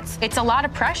 30 minutes. It's a lot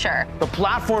of pressure. The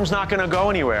platform's not gonna go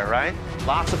anywhere, right?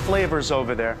 Lots of flavors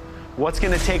over there. What's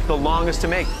gonna take the longest to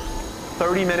make?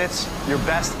 30 minutes, your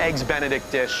best Eggs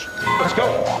Benedict dish. Let's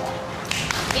go.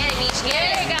 Get it, Meech.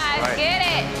 Get it, guys. Right. Get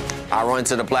it. I run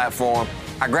to the platform.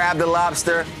 I grab the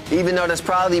lobster, even though that's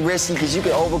probably risky because you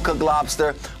can overcook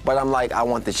lobster, but I'm like, I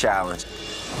want the challenge.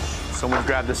 Someone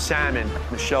grabbed the salmon.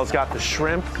 Michelle's got the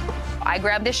shrimp. I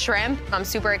grabbed the shrimp. I'm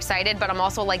super excited, but I'm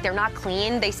also like, they're not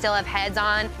clean. They still have heads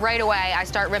on. Right away, I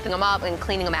start ripping them up and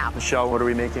cleaning them out. Michelle, what are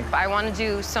we making? I want to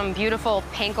do some beautiful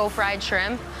panko fried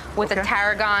shrimp with a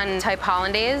tarragon type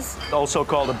hollandaise. Also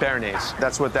called a béarnaise.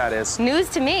 That's what that is. News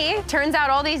to me. Turns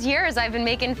out all these years I've been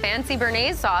making fancy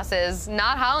béarnaise sauces,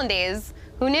 not hollandaise.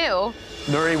 Who knew?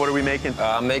 Nuri, what are we making?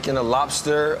 I'm making a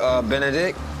lobster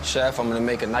Benedict. Chef, I'm gonna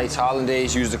make a nice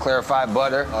hollandaise, use the clarified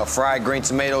butter, fried green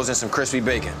tomatoes, and some crispy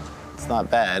bacon. It's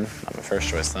not bad. Not my first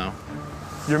choice, though.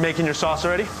 You're making your sauce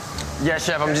already? Yeah,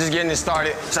 Chef, I'm just getting it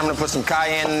started. So I'm gonna put some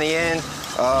cayenne in the end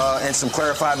and some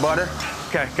clarified butter.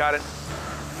 Okay, got it.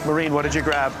 Maureen, what did you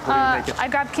grab? What are you making? I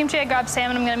grabbed kimchi, I grabbed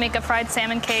salmon. I'm gonna make a fried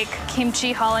salmon cake,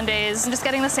 kimchi hollandaise. I'm just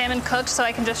getting the salmon cooked so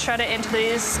I can just shred it into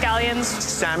these scallions.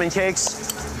 Salmon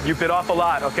cakes, you bit off a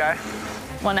lot, okay?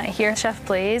 When I hear Chef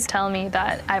Blaze tell me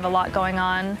that I have a lot going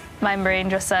on, my brain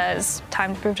just says,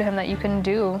 time to prove to him that you can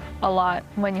do a lot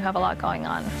when you have a lot going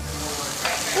on.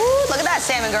 Ooh, look at that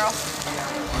salmon, girl.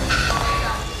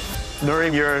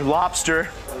 Nuri, your lobster.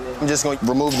 I'm just gonna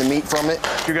remove the meat from it.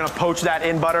 You're gonna poach that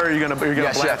in butter, or you're gonna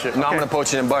Yes, blanch Chef. it? No, I'm Okay. gonna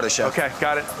poach it in butter, Chef. Okay,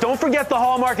 got it. Don't forget the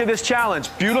hallmark of this challenge.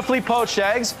 Beautifully poached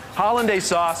eggs, hollandaise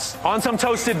sauce, on some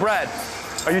toasted bread.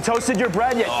 Are you toasted your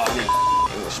bread yet? Oh,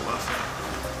 English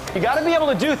muffin. You gotta be able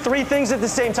to do 3 things at the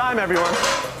same time, everyone.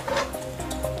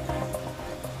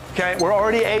 Okay, we're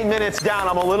already 8 minutes down.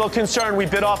 I'm a little concerned we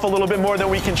bit off a little bit more than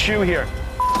we can chew here.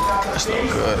 That's not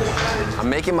good. I'm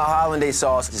making my hollandaise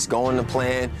sauce, just going to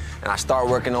plan, and I start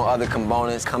working on other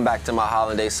components, come back to my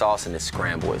hollandaise sauce, and it's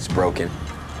scrambled, it's broken.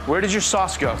 Where did your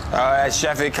sauce go?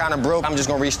 Chef, it kind of broke. I'm just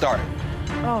gonna restart it.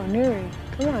 Oh, Nuri,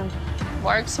 come on.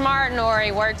 Work smart,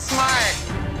 Nori, work smart.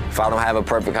 If I don't have a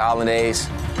perfect hollandaise,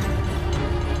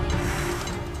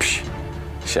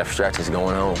 Chef Stretch is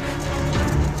going home.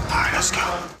 All right, let's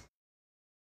go.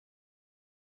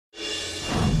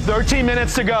 13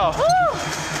 minutes to go. Woo!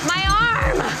 My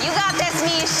arm! You got this,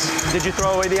 Mish. Did you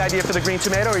throw away the idea for the green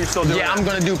tomato, or are you still doing it? Yeah, I'm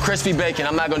gonna do crispy bacon.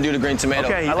 I'm not gonna do the green tomato.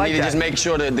 Okay, I I like need to that. just make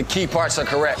sure that the key parts are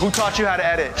correct. Who taught you how to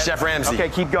edit? Chef Ramsay. Okay,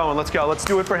 keep going. Let's go. Let's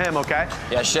do it for him, okay?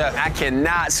 Yeah, Chef, I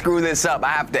cannot screw this up. I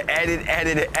have to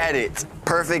edit.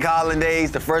 Perfect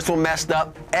hollandaise, the first one messed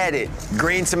up, edit.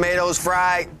 Green tomatoes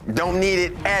fried, don't need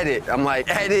it, edit. I'm like,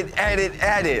 edit.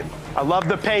 I love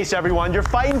the pace, everyone. You're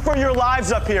fighting for your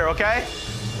lives up here, okay?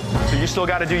 So you still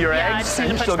got to do your Yeah, I eggs, just need and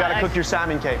to you push still got to that cook egg. your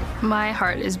salmon cake. My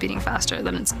heart is beating faster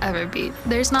than it's ever beat.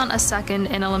 There's not a second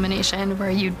in elimination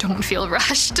where you don't feel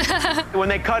rushed. When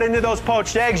they cut into those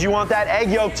poached eggs, you want that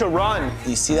egg yolk to run.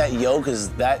 You see that yolk? Is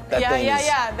that thing is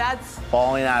that's...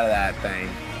 falling out of that thing.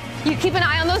 You keep an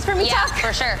eye on those for me, Yeah, Tuck?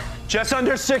 for sure. Just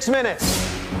under 6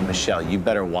 minutes. Michelle, you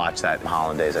better watch that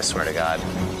hollandaise, I swear to God.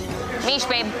 Mish,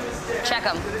 babe, check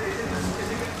them.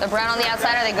 They're brown on the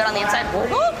outside, are they good on the inside?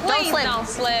 Don't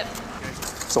slip.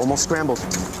 It's almost scrambled.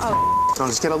 Oh. So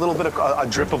just get a little bit of a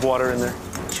drip of water in there.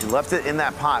 She left it in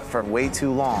that pot for way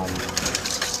too long.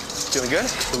 Feeling good?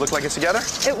 Does it look like it's together?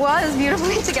 It was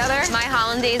beautifully together. My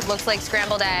hollandaise looks like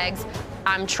scrambled eggs.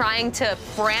 I'm trying to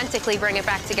frantically bring it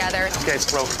back together. Okay,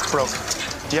 it's broke.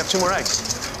 Do you have 2 more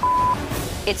eggs?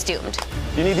 It's doomed.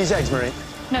 You need these eggs, Marie.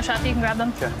 No, Chef, you can grab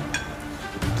them. Okay.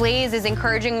 Blaze is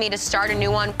encouraging me to start a new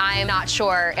one. I am not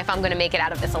sure if I'm gonna make it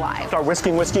out of this alive. Start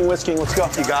whisking. Let's go.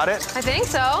 You got it? I think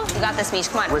so. You got this, Mish,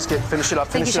 come on. Whisk it. Finish it up.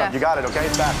 Thank you, Chef. You got it, okay?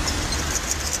 It's back.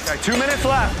 Okay, 2 minutes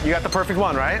left. You got the perfect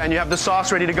one, right? And you have the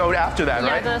sauce ready to go after that,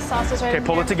 right? Yeah, the sauce is ready. Okay,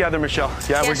 pull it together, Michelle.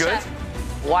 Yeah, we're good? Chef.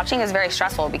 Watching is very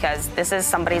stressful because this is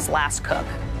somebody's last cook.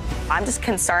 I'm just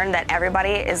concerned that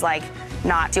everybody is like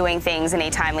not doing things in a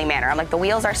timely manner. I'm like, the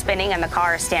wheels are spinning and the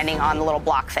car is standing on the little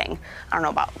block thing. I don't know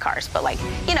about cars, but like,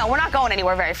 you know, we're not going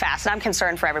anywhere very fast, and I'm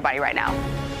concerned for everybody right now.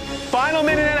 Final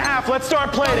minute and a half. Let's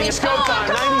start plating. It's go time.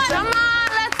 90 seconds. Come on,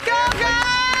 let's go,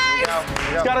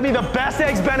 guys! It's got to be the best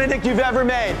eggs Benedict you've ever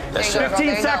made.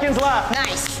 15 seconds left.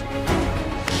 Nice.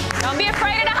 Don't be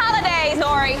afraid of the holidays,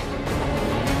 Nori.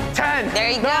 10, There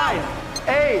you 9,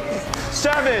 8,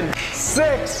 7,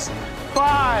 6,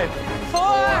 5,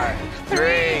 4,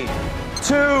 3,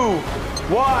 2,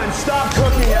 1. Stop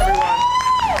cooking, everyone.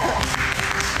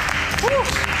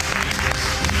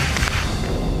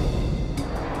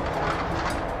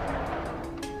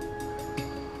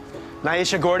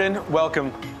 Naisha Gordon,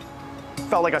 welcome.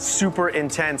 Felt like a super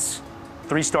intense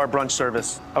 3-star brunch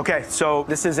service. Okay, so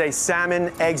this is a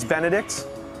salmon eggs Benedict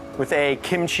with a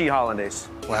kimchi hollandaise.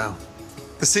 Wow.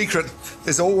 The secret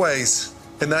is always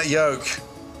in that yolk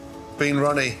being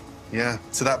runny. Yeah,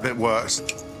 so that bit works.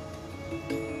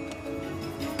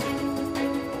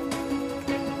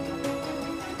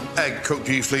 Egg cooked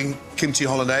beautifully, kimchi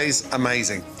hollandaise,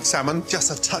 amazing. Salmon,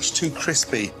 just a touch too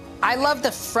crispy. I love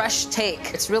the fresh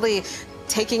take. It's really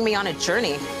taking me on a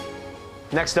journey.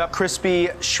 Next up, crispy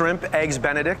shrimp eggs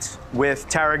Benedict with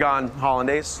tarragon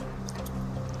hollandaise.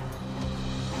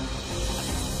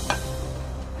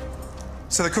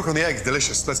 So the cook on the egg is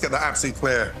delicious. Let's get that absolutely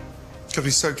clear. Gotta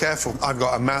be so careful. I've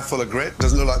got a mouthful of grit.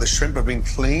 Doesn't look like the shrimp have been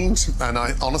cleaned, and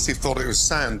I honestly thought it was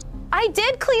sand. I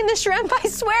did clean the shrimp, I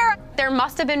swear. There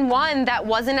must have been one that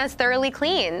wasn't as thoroughly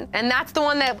clean, and that's the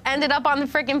one that ended up on the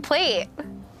freaking plate.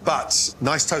 But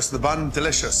nice toast to the bun,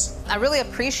 delicious. I really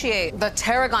appreciate the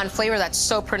tarragon flavor that's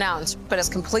so pronounced, but it's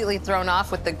completely thrown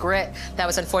off with the grit that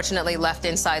was unfortunately left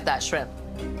inside that shrimp.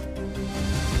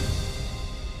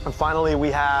 And finally,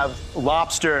 we have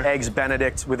lobster eggs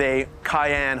Benedict with a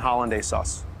cayenne hollandaise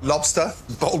sauce. Lobster,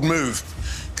 bold move,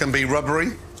 can be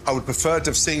rubbery. I would prefer to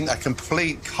have seen a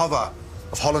complete cover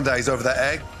of hollandaise over that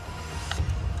egg.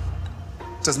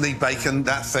 Doesn't need bacon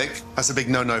that thick. That's a big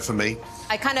no-no for me.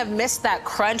 I kind of missed that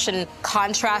crunch and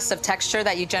contrast of texture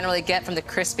that you generally get from the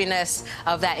crispiness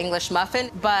of that English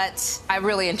muffin, but I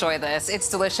really enjoy this. It's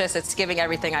delicious. It's giving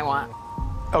everything I want.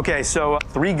 Okay, so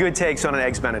 3 good takes on an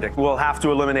eggs Benedict. We'll have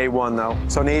to eliminate one, though.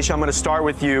 So, Naisha, I'm going to start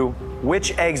with you.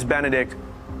 Which eggs Benedict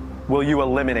will you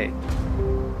eliminate?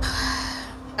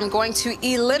 I'm going to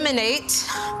eliminate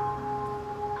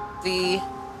the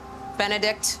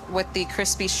Benedict with the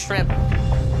crispy shrimp.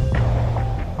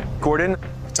 Gordon?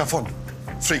 Tough one.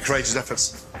 3 courageous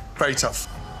efforts. Very tough.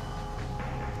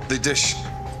 The dish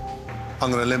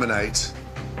I'm going to eliminate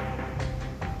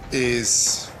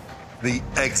is the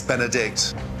eggs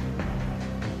Benedict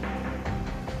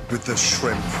with the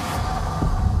shrimp.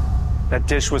 That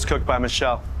dish was cooked by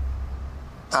Michelle.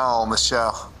 Oh,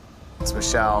 Michelle. It's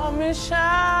Michelle. Oh,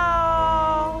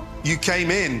 Michelle. You came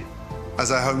in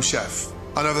as a home chef,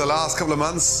 and over the last couple of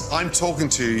months, I'm talking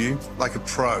to you like a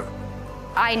pro.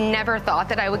 I never thought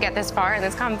that I would get this far in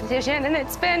this competition, and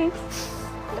it's been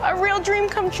a real dream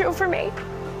come true for me.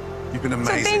 You've been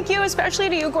amazing. So thank you, especially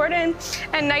to you, Gordon.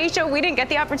 And Naisha, we didn't get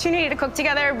the opportunity to cook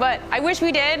together, but I wish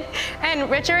we did. And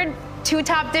Richard, 2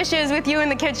 top dishes with you in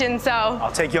the kitchen, so.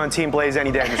 I'll take you on Team Blaze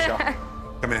any day, Michelle.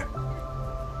 Come here.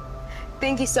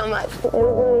 Thank you so much.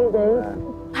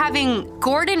 Having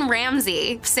Gordon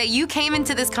Ramsay say you came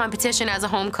into this competition as a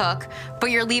home cook,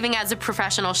 but you're leaving as a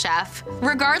professional chef.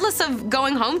 Regardless of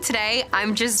going home today,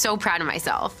 I'm just so proud of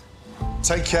myself.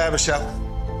 Take care, Michelle.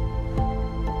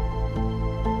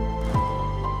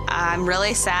 I'm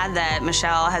really sad that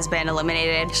Michelle has been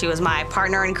eliminated. She was my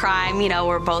partner in crime. You know,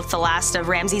 we're both the last of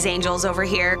Ramsay's angels over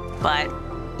here. But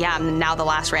yeah, I'm now the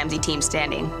last Ramsay team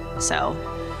standing. So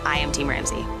I am Team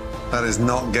Ramsay. That is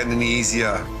not getting any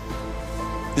easier.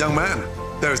 Young man,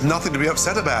 there is nothing to be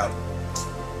upset about.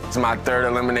 It's my 3rd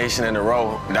elimination in a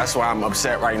row. That's why I'm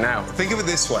upset right now. Think of it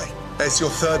this way. It's your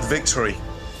 3rd victory.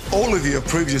 All of you have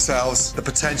proved yourselves the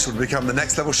potential to become the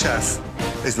next level chef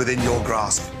is within your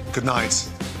grasp. Good night.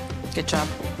 Good job.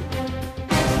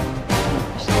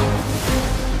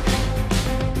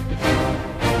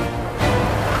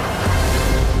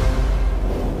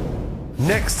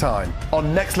 Next time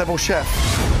on Next Level Chef,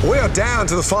 we are down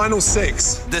to the final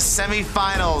 6. The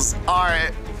semifinals are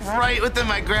right within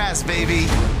my grasp, baby.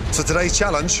 So today's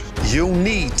challenge, you'll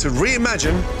need to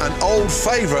reimagine an old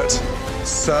favorite,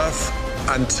 surf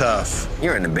and turf.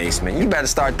 You're in the basement. You better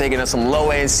start thinking of some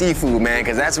low-end seafood, man,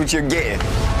 because that's what you're getting.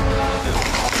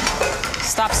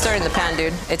 Stop stirring the pan,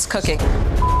 dude. It's cooking.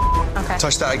 Okay.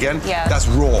 Touch that again? Yeah. That's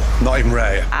raw, not even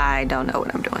rare. I don't know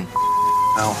what I'm doing.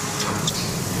 No.